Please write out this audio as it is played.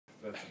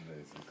That's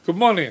amazing. Good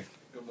morning.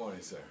 Good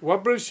morning, sir.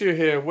 What brings you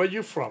here? Where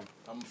you from?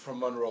 I'm from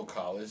Monroe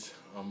College.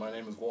 My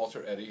name is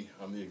Walter Eddy.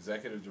 I'm the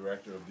Executive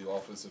Director of the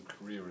Office of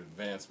Career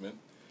Advancement.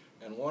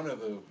 And one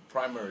of the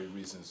primary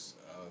reasons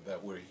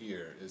that we're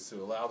here is to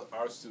allow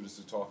our students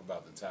to talk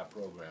about the TAP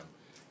program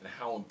and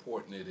how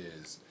important it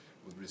is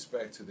with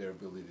respect to their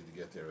ability to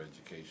get their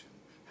education.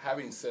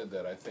 Having said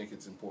that, I think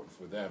it's important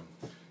for them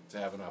to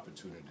have an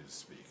opportunity to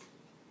speak.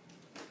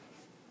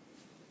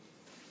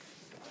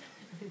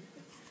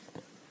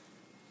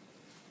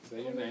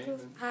 Say your name.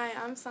 Hi,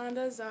 I'm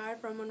Sonda Azar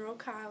from Monroe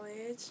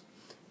College,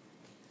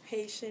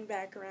 Haitian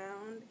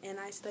background, and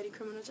I study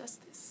criminal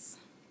justice.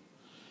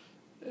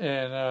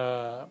 And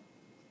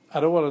I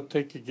don't want to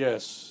take a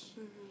guess.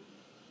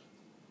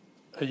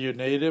 Are you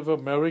Native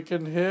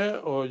American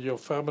here, or your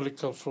family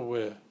comes from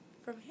where?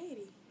 From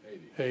Haiti.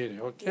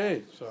 Haiti. Okay,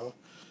 Yeah. so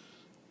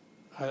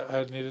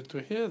I needed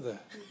to hear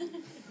that.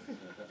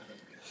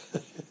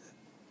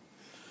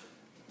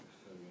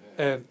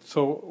 And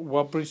so,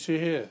 what brings you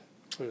here?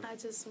 I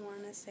just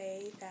want to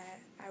say that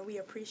we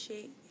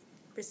appreciate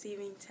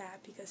receiving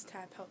TAP because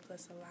TAP helped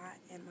us a lot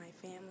and my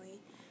family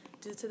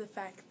due to the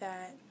fact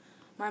that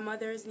my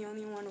mother is the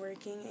only one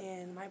working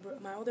and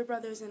my older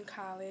brother's in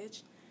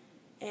college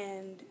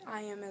and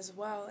I am as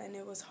well, and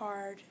it was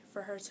hard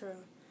for her to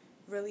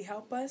really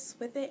help us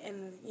with it.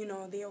 And, you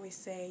know, they always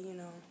say, you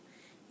know,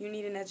 you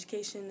need an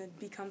education to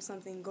become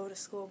something, go to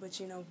school, but,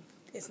 you know,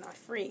 it's not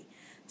free.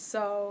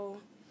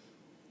 So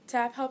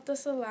TAP helped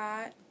us a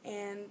lot,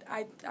 and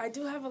I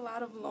do have a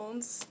lot of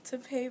loans to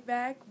pay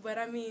back, but,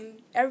 I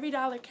mean, every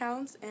dollar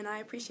counts, and I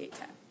appreciate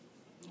TAP.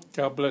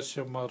 God bless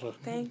your mother.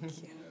 Thank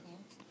you.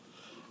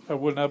 I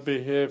would not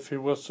be here if it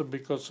wasn't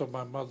because of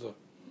my mother.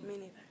 Me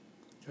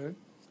neither. Okay?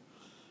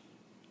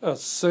 A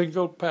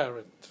single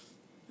parent.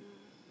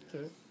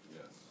 Okay?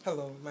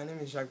 Hello, my name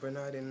is Jacques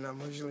Bernard, and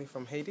I'm originally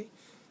from Haiti,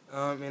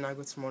 and I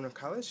go to Monroe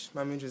College.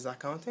 My major is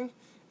accounting,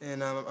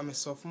 and I'm a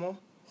sophomore.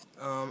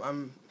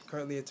 I'm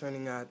currently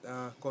attending at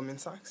Goldman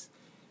Sachs,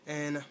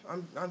 and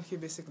I'm here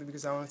basically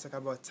because I want to talk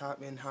about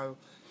TAP and how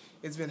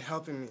it's been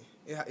helping me.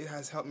 It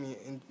has helped me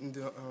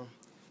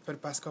for the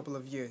past couple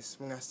of years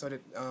when I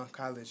started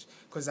college,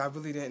 because I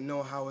really didn't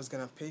know how I was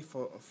gonna pay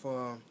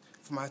for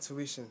my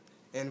tuition.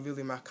 And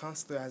really, my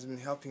counselor has been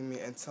helping me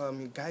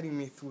and guiding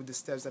me through the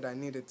steps that I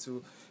needed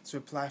to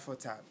apply for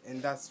TAP.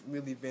 And that's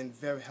really been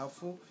very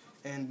helpful,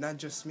 and not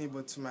just me,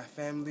 but to my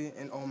family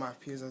and all my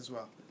peers as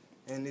well.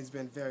 And it's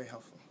been very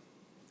helpful,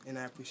 and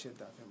I appreciate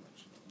that very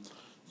much.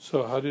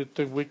 So how do you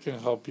think we can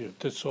help you,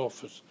 this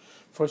office?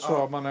 First of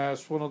all, I'm going to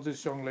ask one of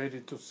these young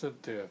ladies to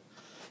sit there,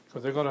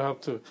 because they're going to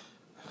have to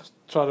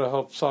try to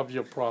help solve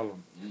your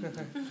problem.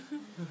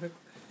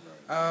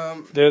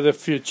 They're the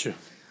future.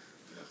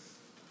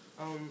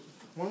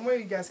 One way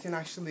you guys can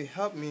actually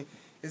help me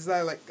is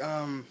like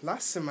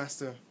last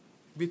semester,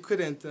 we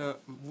couldn't,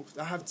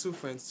 I have two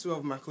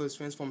of my close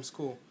friends from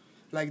school.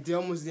 Like, they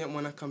almost didn't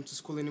want to come to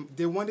school anymore.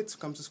 They wanted to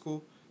come to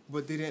school,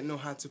 but they didn't know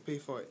how to pay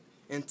for it.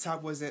 And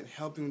TAP wasn't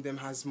helping them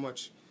as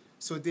much.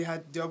 So they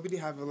already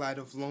have a lot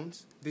of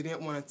loans. They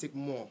didn't want to take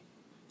more.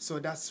 So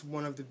that's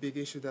one of the big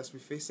issues that we're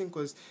facing,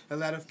 because a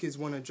lot of kids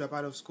want to drop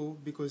out of school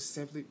because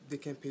simply they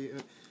can't pay,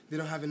 they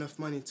don't have enough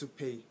money to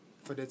pay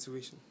for their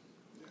tuition.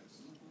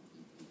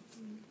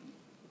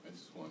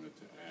 Wanted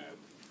to add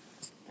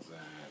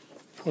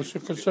that. What's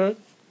your concern?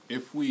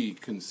 If we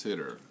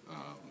consider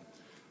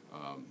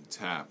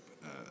TAP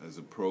as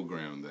a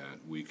program that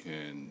we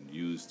can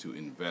use to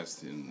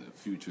invest in the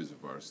futures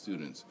of our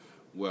students,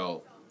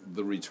 well,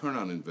 the return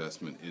on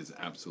investment is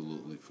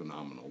absolutely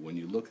phenomenal. When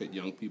you look at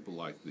young people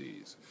like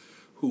these,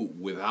 who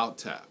without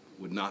TAP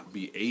would not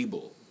be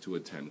able to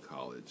attend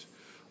college,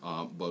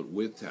 but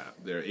with TAP,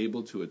 they're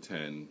able to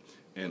attend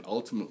and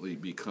ultimately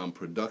become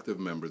productive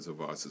members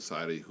of our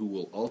society who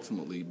will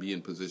ultimately be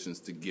in positions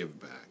to give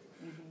back.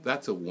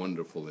 That's a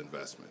wonderful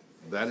investment.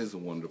 That is a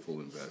wonderful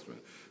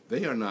investment.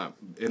 They are not,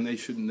 and they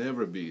should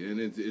never be, and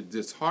it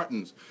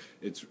disheartens,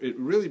 it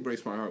really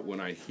breaks my heart when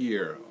I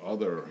hear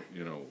other,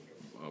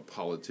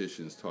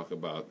 politicians talk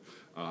about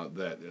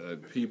that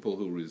people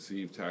who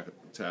receive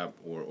TAP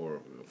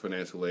or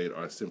financial aid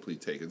are simply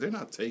takers. They're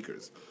not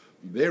takers.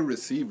 They're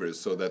receivers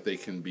so that they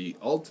can be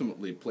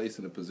ultimately placed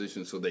in a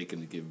position so they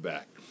can give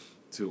back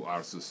to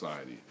our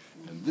society.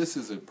 And this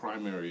is a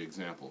primary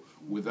example.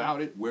 Without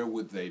it, where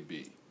would they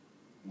be?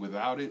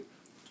 Without it,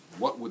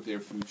 what would their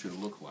future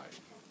look like?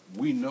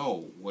 We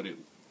know what it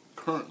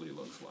currently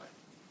looks like.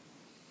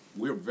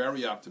 We're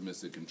very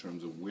optimistic in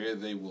terms of where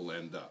they will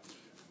end up.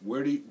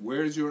 Where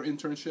is your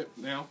internship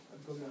now?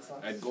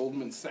 At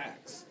Goldman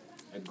Sachs.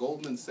 At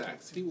Goldman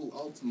Sachs, he will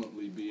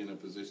ultimately be in a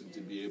position to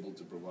be able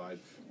to provide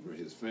for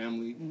his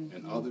family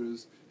and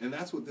others, and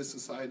that's what this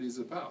society is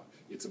about.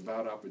 It's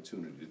about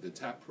opportunity. The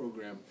TAP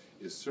program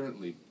is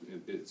certainly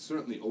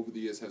over the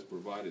years has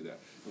provided that.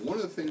 And one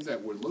of the things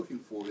that we're looking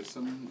for is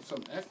some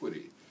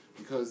equity.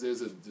 because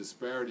there's a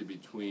disparity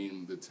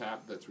between the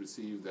TAP that's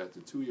received at the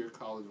 2-year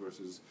college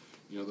versus,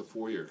 the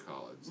 4-year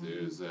college.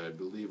 There's, I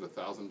believe,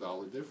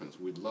 $1,000 difference.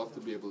 We'd love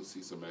to be able to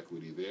see some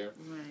equity there.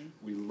 Right.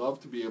 We'd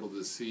love to be able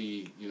to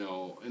see,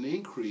 an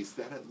increase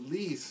that at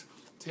least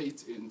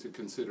takes into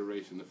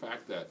consideration the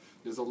fact that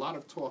there's a lot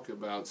of talk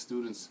about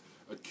students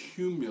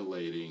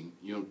accumulating,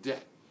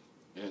 debt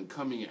and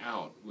coming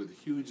out with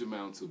huge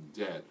amounts of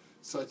debt,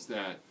 such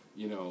that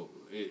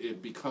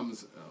it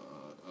becomes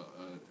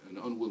an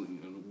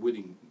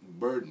unwitting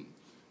burden.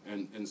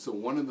 And so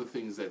one of the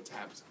things that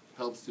TAPS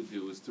helps to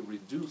do is to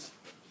reduce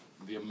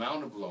the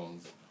amount of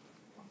loans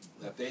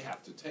that they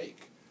have to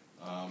take,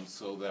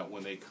 so that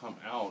when they come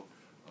out,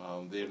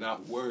 they're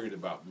not worried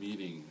about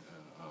meeting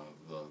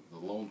the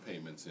loan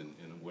payments in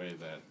a way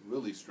that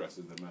really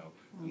stresses them out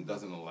and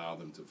doesn't allow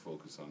them to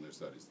focus on their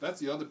studies.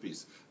 That's the other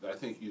piece that I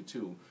think you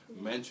two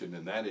mentioned,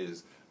 and that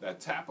is that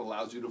TAP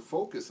allows you to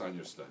focus on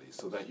your studies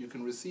so that you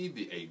can receive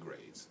the A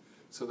grades,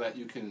 so that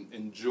you can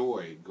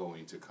enjoy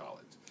going to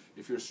college.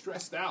 If you're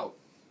stressed out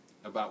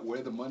about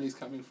where the money's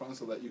coming from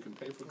so that you can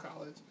pay for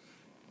college,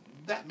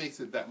 that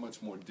makes it that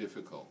much more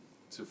difficult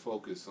to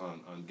focus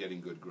on getting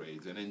good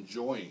grades and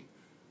enjoying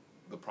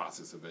the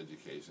process of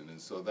education.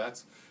 And so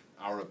that's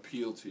our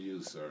appeal to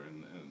you, sir,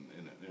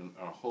 and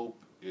our hope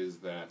is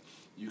that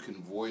you can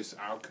voice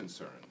our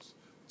concerns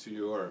to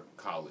your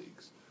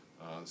colleagues,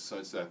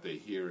 such that they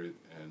hear it,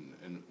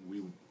 and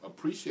we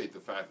appreciate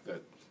the fact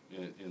that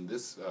in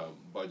this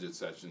budget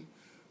session,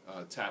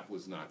 TAP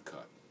was not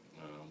cut.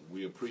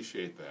 We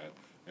appreciate that,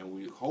 and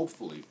we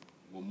hopefully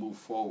will move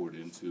forward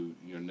into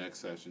your next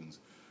sessions,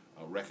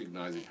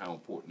 recognizing how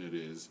important it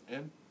is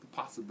and the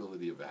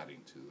possibility of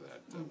adding to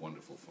that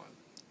wonderful fund.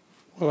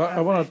 Well,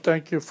 I want to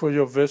thank you for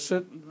your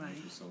visit. Right.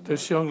 Thank you so much.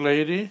 This young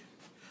lady,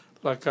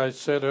 like I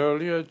said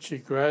earlier, she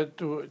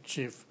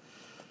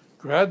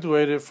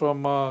graduated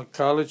from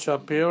college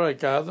up here, I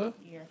gather.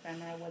 Yes,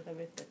 and I was a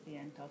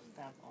recipient of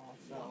STAP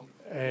also.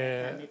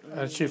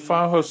 And she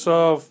found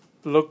herself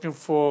looking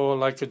for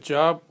like a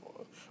job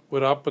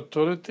with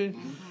opportunity.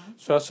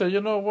 So I said, you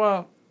know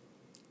what?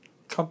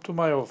 Come to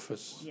my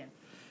office. Yes.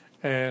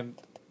 And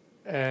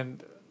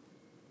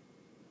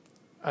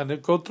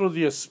go through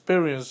the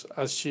experience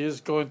as she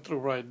is going through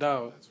right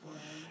now.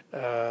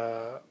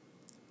 And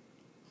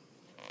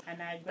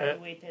I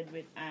graduated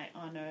with I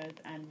honors,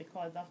 and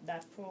because of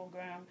that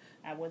program,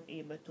 I was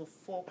able to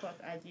focus,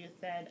 as you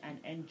said, and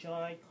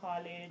enjoy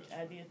college,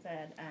 as you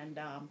said, and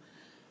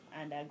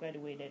I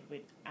graduated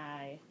with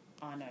I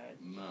honors.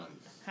 Nice.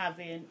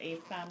 Having a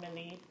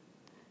family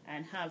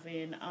and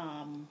having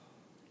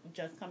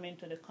just coming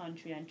to the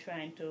country and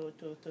trying to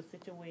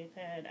situate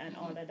it and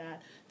all of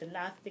that, the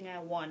last thing I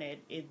wanted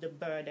is the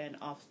burden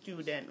of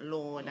student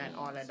loan and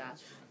all of that.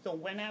 So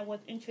when I was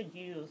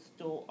introduced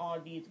to all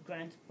these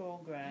grants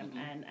program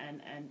and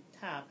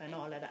TAP and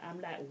all of that,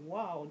 I'm like,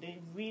 wow, they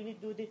really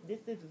do this.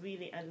 This is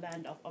really a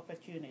land of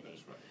opportunity.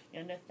 That's right. You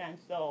understand?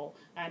 So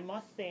I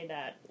must say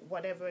that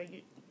whatever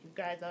you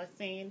guys are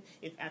saying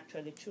is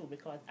actually true,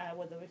 because I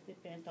was a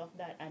recipient of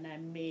that, and I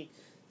made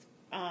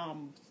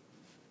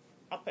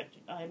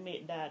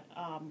that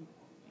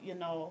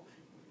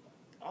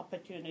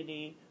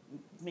opportunity,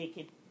 make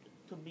it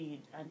to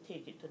be and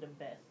take it to the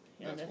best.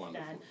 You That's understand?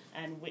 wonderful.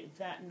 And with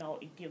that now,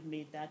 it gives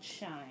me that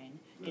shine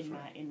in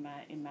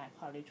my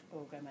college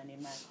program and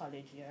in my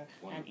college year.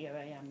 Wonderful. And here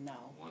I am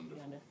now. Wonderful.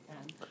 You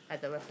understand?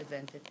 As a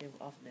representative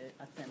of the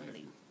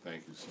assembly.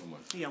 Thank you so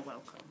much. You're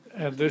welcome.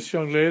 And this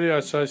young lady,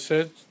 as I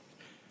said,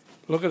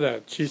 look at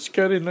that. She's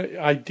getting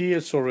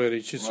ideas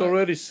already. She's Right.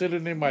 already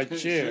sitting in my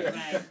chair.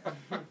 Right.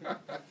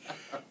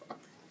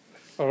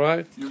 All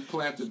right? You've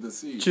planted the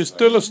seed. She's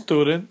still a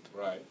student.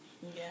 Right.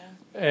 Yeah.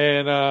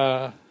 And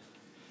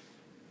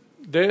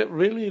they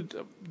really,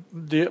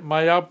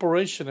 my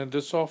operation in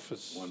this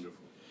office. Wonderful.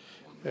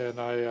 And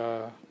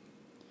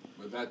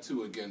But that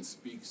too again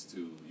speaks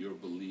to your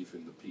belief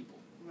in the people.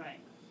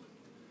 Right.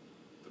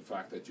 The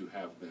fact that you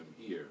have them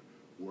here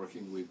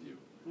working with you,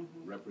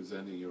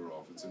 representing your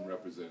office and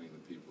representing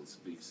the people,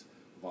 speaks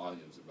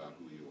volumes about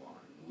who you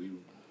are. We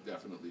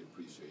definitely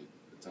appreciate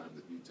the time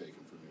that you've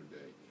taken from your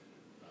day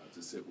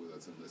to sit with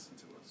us and listen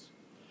to us.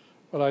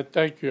 well, I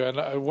thank you. And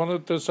I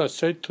wanted this, I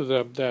said to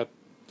them that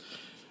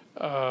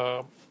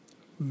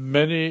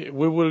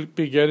we will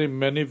be getting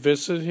many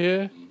visits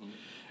here.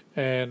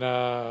 And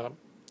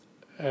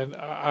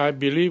I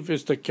believe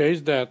it's the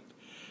case that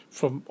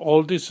from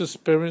all these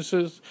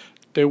experiences,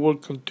 they will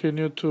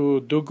continue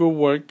to do good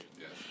work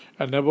Yes.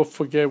 and never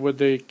forget where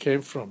they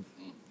came from.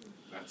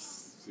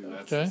 That's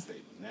Okay. the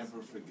statement.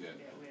 Never forget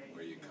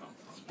where you come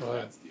from.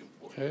 Right. That's the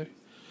important Okay. piece.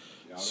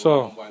 Y ahora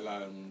So- vamos a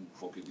bailar un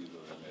poquitito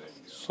de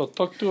merengue. So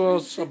talk to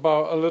us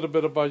about a little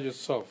bit about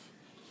yourself.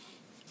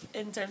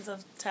 In terms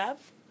of TAP,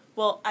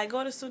 well, I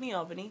go to SUNY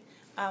Albany.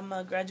 I'm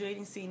a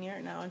graduating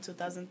senior now in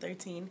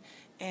 2013,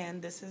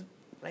 and this is,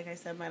 like I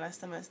said, my last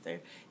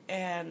semester.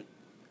 And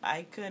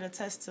I could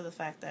attest to the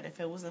fact that if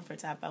it wasn't for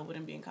TAP, I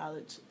wouldn't be in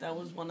college. That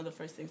was one of the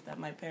first things that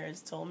my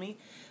parents told me.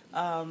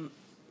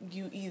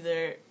 You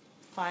either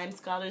find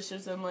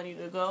scholarships and money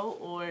to go,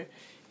 or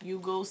you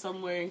go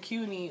somewhere in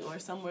CUNY or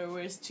somewhere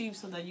where it's cheap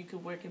so that you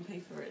can work and pay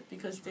for it,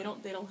 because they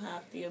don't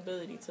have the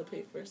ability to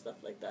pay for stuff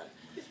like that.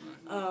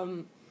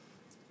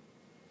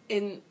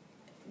 And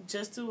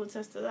just to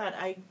attest to that,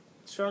 I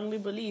strongly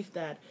believe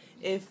that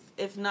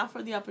if not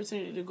for the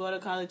opportunity to go to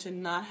college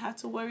and not have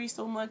to worry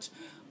so much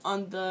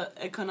on the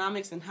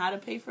economics and how to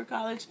pay for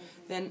college,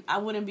 then I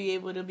wouldn't be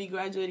able to be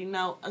graduating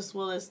now, as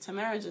well as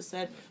Tamara just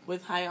said,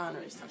 with high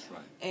honors. That's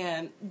right.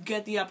 And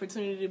get the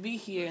opportunity to be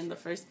here in the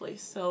first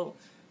place. So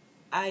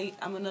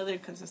I'm another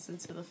consistent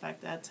to the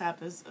fact that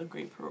TAP is a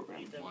great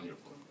program.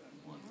 Wonderful.